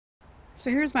So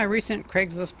here's my recent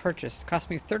Craigslist purchase. It cost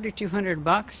me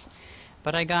 $3,200,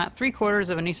 but I got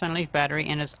 3/4 of a Nissan Leaf battery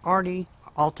and it's already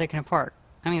all taken apart.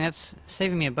 I mean, that's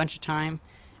saving me a bunch of time,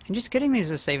 and just getting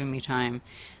these is saving me time.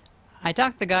 I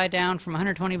talked the guy down from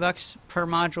 $120 per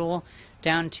module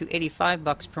down to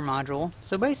 $85 per module.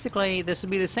 So basically, this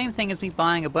would be the same thing as me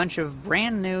buying a bunch of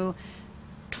brand new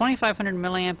 2500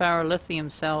 milliamp hour lithium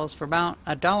cells for about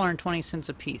 $1.20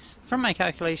 a piece, from my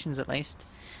calculations at least.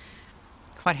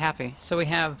 Quite happy. So we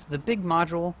have the big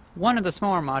module, one of the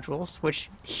smaller modules,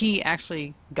 which he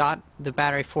actually got the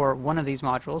battery for one of these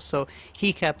modules, so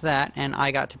he kept that and I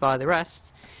got to buy the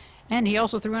rest. And he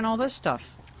also threw in all this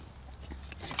stuff.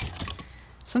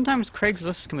 Sometimes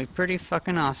Craigslist can be pretty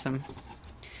fucking awesome.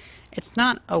 It's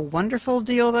not a wonderful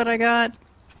deal that I got,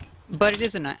 but it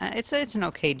is it's an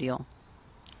okay deal,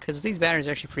 because these batteries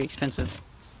are actually pretty expensive.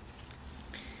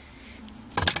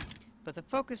 But the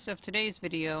focus of today's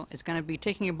video is going to be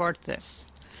taking apart this,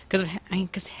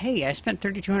 because hey, I spent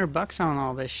 $3,200 on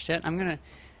all this shit. I'm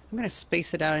gonna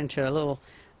space it out into a little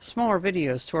smaller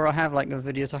videos to where I'll have like a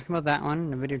video talking about that one,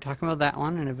 and a video talking about that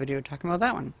one, and a video talking about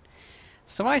that one.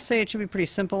 So I say it should be pretty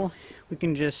simple. We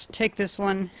can just take this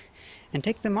one and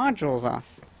take the modules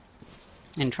off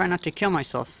and try not to kill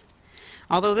myself.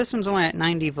 Although this one's only at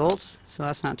 90 volts, so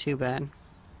that's not too bad.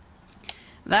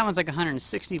 That one's like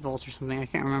 160 volts or something, I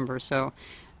can't remember, so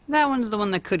that one's the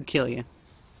one that could kill you.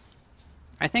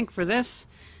 I think for this,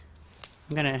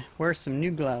 I'm gonna wear some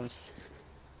new gloves.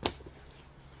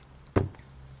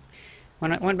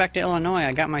 When I went back to Illinois,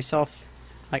 I got myself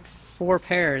like 4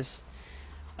 pairs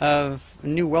of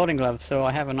new welding gloves, so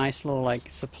I have a nice little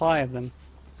like supply of them.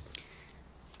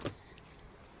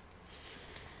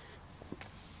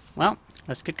 Well,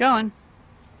 let's get going.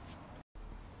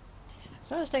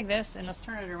 So let's take this and let's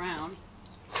turn it around.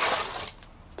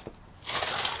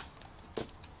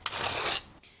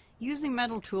 Using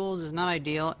metal tools is not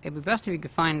ideal. It'd be best if you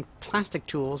could find plastic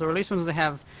tools, or at least ones that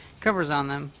have covers on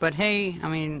them. But hey, I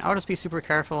mean, I'll just be super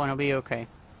careful and it'll be okay.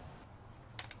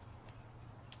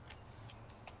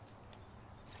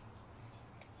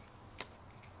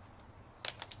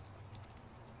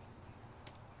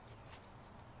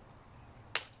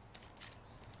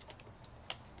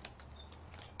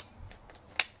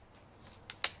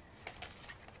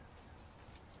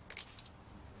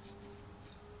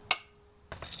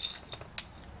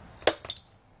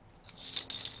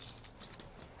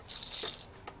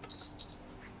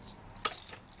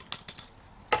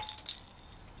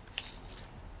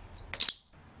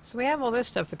 So we have all this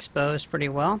stuff exposed pretty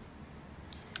well.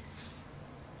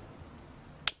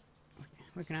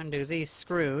 We can undo these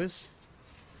screws,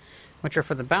 which are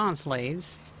for the balance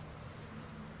leads.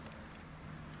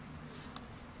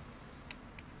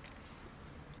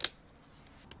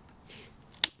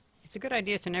 It's a good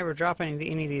idea to never drop any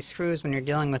of these screws when you're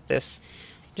dealing with this,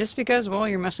 just because, well,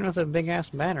 you're messing with a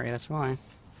big-ass battery, that's why.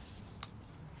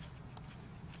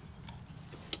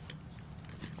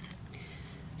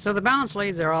 So the balance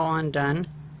leads are all undone.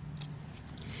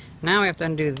 Now we have to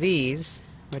undo these,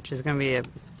 which is going to be a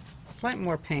slight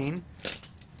more pain.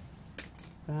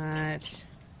 But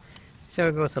so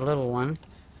we'll go with a little one.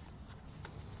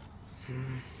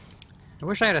 I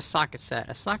wish I had a socket set.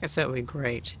 A socket set would be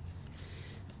great.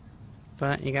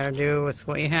 But you gotta do with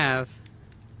what you have.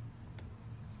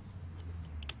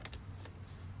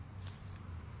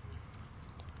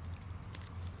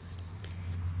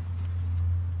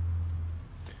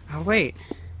 Oh wait,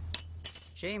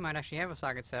 Jay might actually have a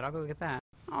socket set. I'll go get that.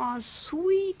 Aw,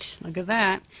 sweet! Look at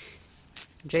that.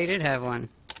 Jay did have one.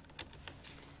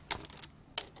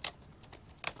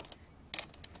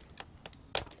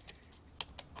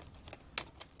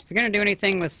 If you're gonna do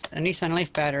anything with a Nissan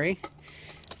Leaf battery,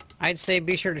 I'd say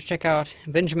be sure to check out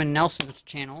Benjamin Nelson's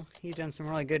channel. He's done some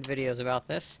really good videos about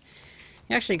this.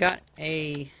 He actually got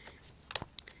a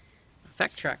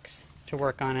Vectrex to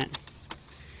work on it,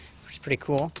 which is pretty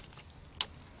cool.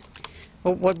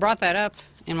 But what brought that up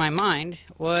in my mind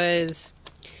was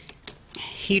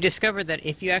he discovered that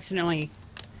if you accidentally,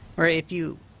 or if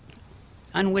you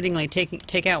unwittingly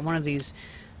take out one of these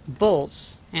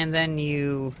bolts and then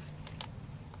you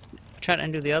try to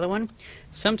undo the other one,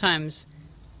 sometimes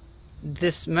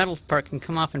this metal part can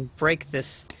come off and break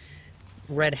this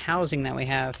red housing that we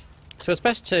have. So it's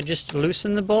best to just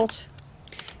loosen the bolt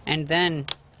and then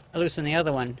loosen the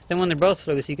other one. Then when they're both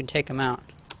loose, you can take them out.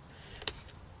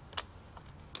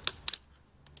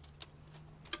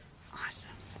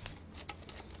 Awesome.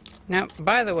 Now,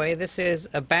 by the way, this is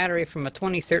a battery from a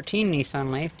 2013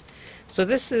 Nissan Leaf. So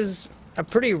this is a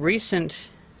pretty recent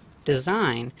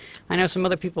design. I know some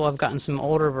other people have gotten some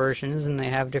older versions and they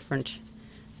have different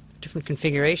different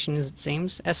configurations, it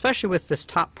seems, especially with this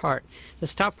top part.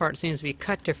 This top part seems to be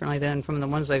cut differently than from the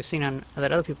ones I've seen on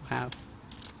that other people have.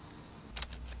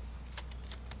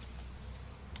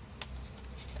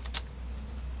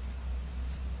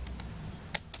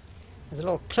 There's a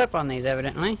little clip on these,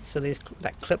 evidently, so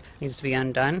that clip needs to be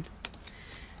undone.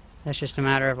 That's just a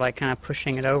matter of like kind of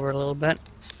pushing it over a little bit.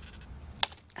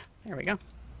 There we go.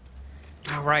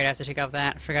 Alright, I have to take off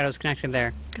that. I forgot it was connected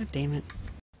there. God damn it.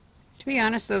 To be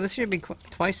honest though, this should be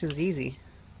twice as easy.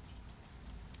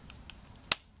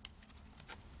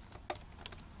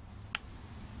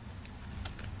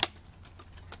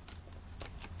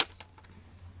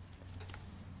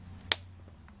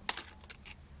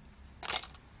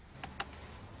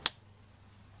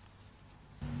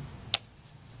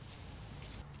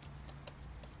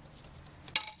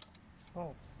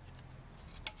 Oh.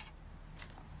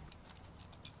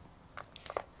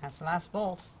 That's the last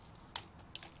bolt.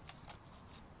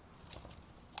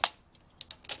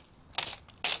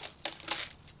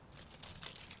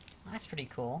 That's pretty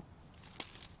cool.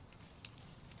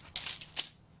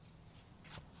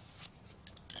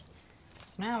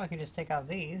 So now we can just take off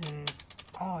these and...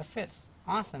 oh, it fits.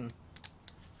 Awesome.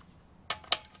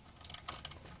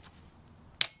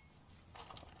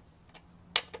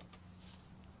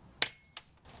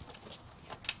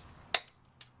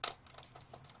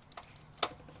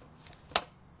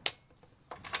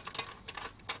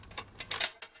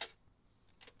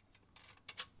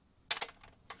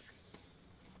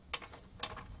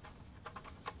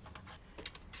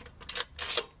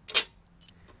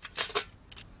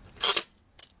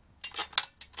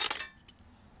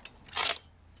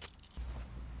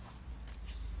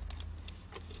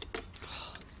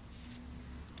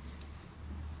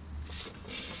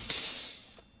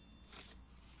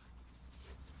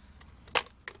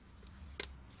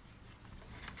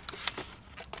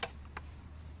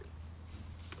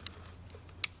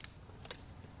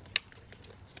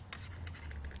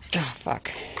 Oh, fuck.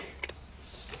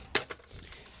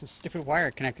 Some stupid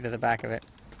wire connected to the back of it.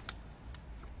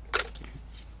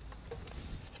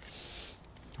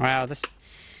 Wow,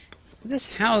 this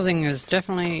housing is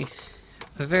definitely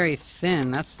very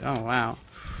thin. That's... oh, wow.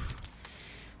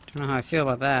 Don't know how I feel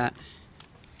about that.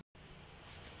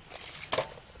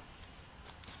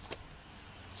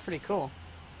 It's pretty cool.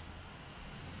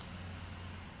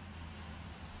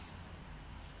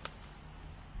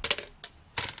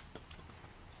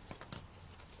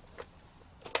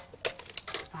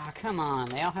 Oh, come on.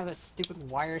 They all have that stupid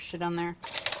wire shit on there.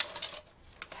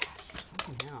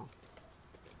 Fucking hell.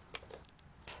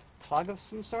 Plug of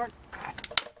some sort? God.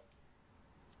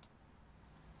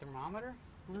 Thermometer?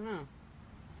 I don't know.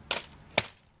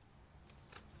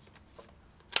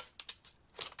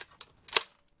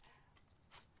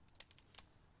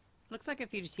 Looks like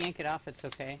if you just yank it off, it's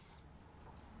okay.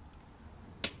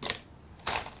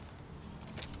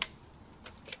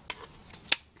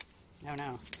 Oh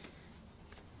no.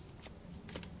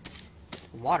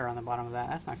 Water on the bottom of that.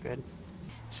 That's not good.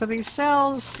 So these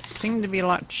cells seem to be a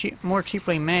lot more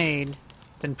cheaply made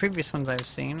than previous ones I've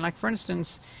seen. Like for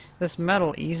instance, this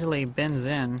metal easily bends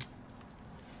in.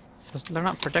 So they're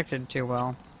not protected too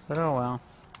well. But oh well.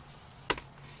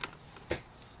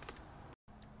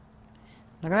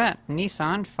 Look at that.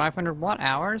 Nissan 500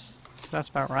 watt-hours. So that's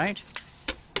about right.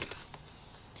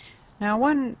 Now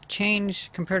one change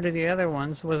compared to the other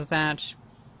ones was that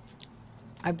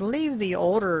I believe the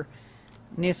older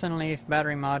Nissan Leaf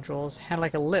battery modules had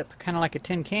like a lip, kind of like a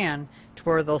tin can, to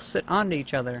where they'll sit onto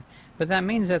each other. But that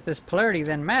means that this polarity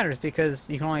then matters because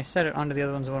you can only set it onto the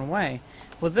other ones one way.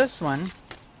 With this one,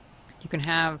 you can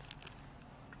have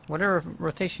whatever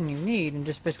rotation you need and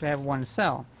just basically have one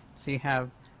cell. So you have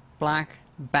black,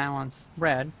 balance,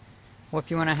 red. Well,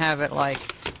 if you want to have it like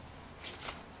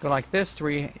go like this,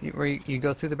 where you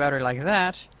go through the battery like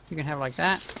that, you can have it like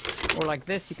that. Or like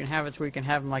this, you can have it where you can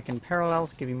have them like in parallel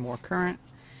to give you more current,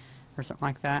 or something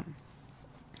like that,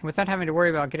 without having to worry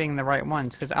about getting the right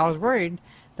ones. Because I was worried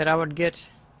that I would get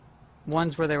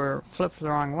ones where they were flipped the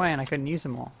wrong way and I couldn't use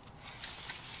them all.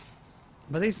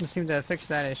 But these ones seem to have fixed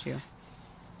that issue.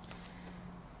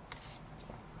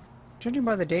 Judging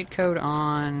by the date code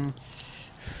on...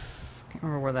 I can't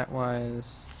remember where that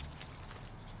was.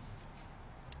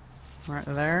 Right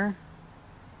there.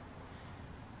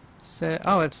 So,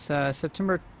 oh, it's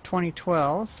September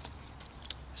 2012.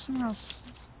 Something else.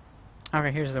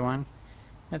 Okay, here's the one.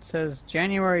 It says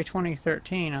January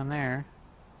 2013 on there.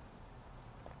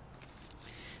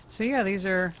 So yeah, these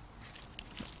are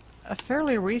a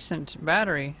fairly recent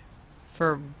battery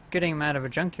for getting them out of a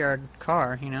junkyard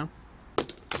car, you know.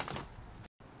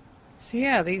 So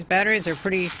yeah, these batteries are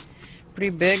pretty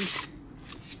big.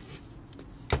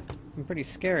 and pretty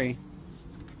scary.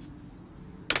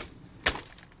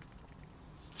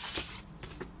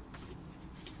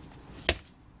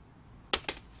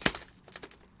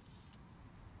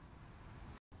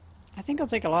 I think I'll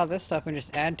take a lot of this stuff and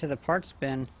just add to the parts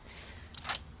bin.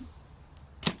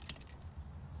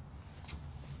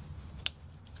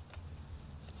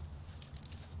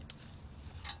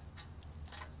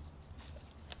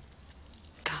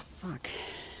 God, fuck.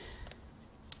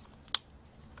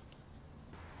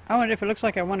 Oh, and if it looks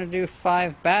like I want to do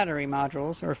 5 battery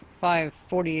modules, or 5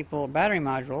 48-volt battery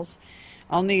modules,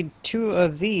 I'll need 2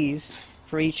 of these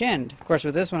for each end. Of course,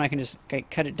 with this one I can just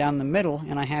cut it down the middle,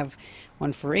 and I have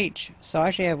one for each. So I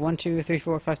actually have 1, 2, 3,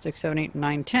 4, 5, 6, 7, 8,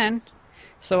 9, 10.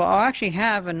 So I'll actually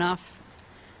have enough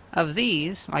of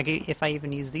these, like if I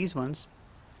even use these ones,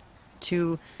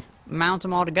 to mount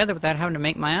them all together without having to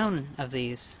make my own of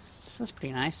these. So that's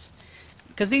pretty nice.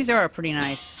 Because these are a pretty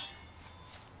nice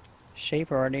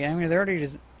shape already. I mean, they're already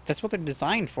just, that's what they're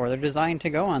designed for. They're designed to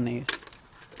go on these.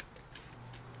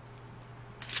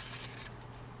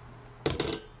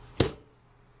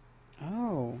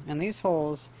 Oh, and these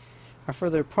holes are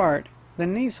further apart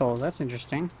than these holes. That's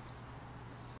interesting.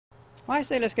 Well, I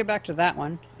say let's get back to that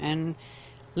one and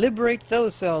liberate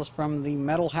those cells from the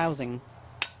metal housing.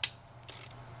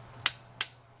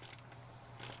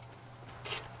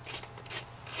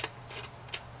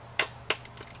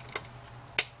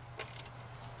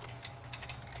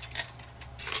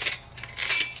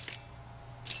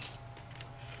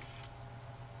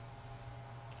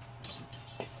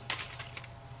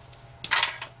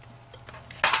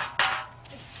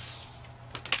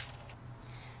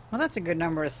 Well, that's a good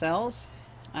number of cells.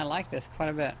 I like this quite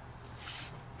a bit.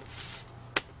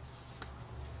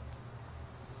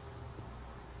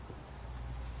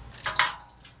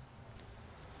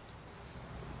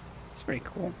 It's pretty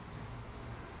cool.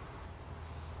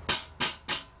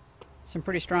 Some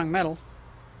pretty strong metal.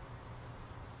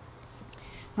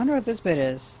 I wonder what this bit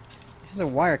is. It has a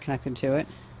wire connected to it.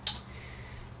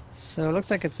 So it looks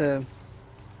like it's something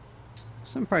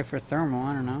probably for thermal,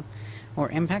 I don't know. Or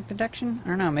impact detection? I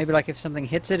don't know, maybe like if something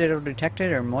hits it, it'll detect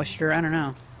it, or moisture, I don't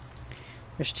know.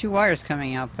 There's 2 wires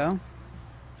coming out though.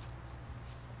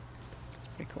 It's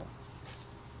pretty cool.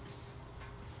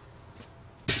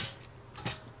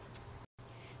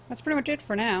 That's pretty much it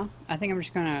for now. I think I'm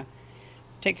just gonna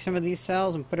take some of these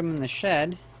cells and put them in the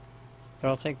shed. But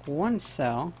I'll take one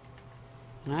cell,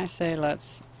 and I say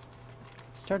let's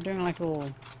start doing like a little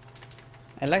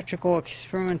electrical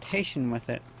experimentation with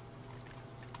it.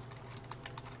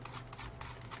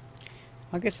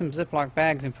 I'll get some Ziploc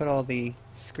bags and put all the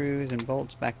screws and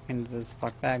bolts back into the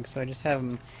Ziploc bags, so I just have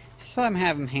them,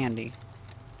 have them handy.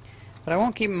 But I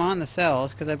won't keep them on the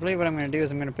cells, because I believe what I'm going to do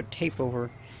is I'm going to put tape over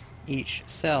each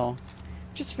cell,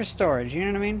 just for storage, you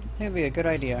know what I mean? I think it'd be a good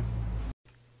idea.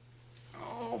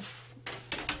 Oh,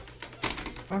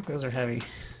 fuck, those are heavy.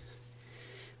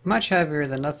 Much heavier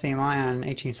than lithium-ion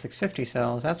 18650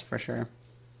 cells, that's for sure.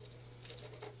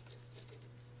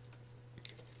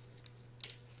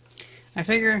 I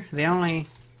figure the only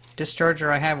discharger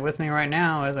I have with me right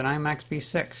now is an IMAX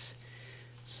B6.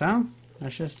 So,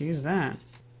 let's just use that. I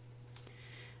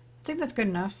think that's good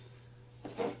enough.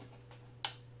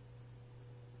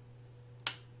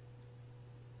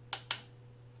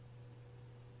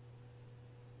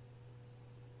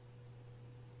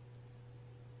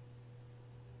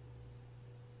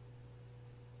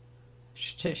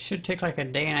 Should take like a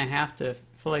day and a half to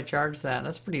fully charge that.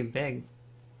 That's pretty big.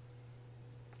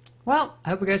 Well, I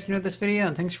hope you guys enjoyed this video,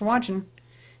 and thanks for watching.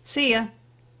 See ya!